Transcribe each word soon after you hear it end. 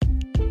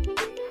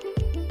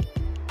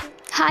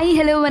Hi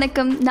hello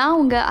வணக்கம். நான்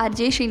உங்கள்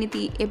ஆர்ஜே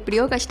ஸ்ரீநிதி.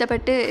 எப்படியோ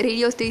கஷ்டப்பட்டு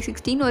ரேடியோ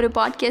 316 ஒரு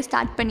பாட்காஸ்ட்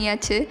ஸ்டார்ட்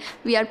பண்ணியாச்சு.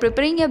 We are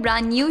preparing a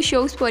brand new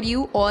shows for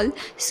you all.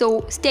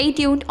 So stay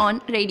tuned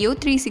on Radio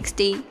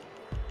 360.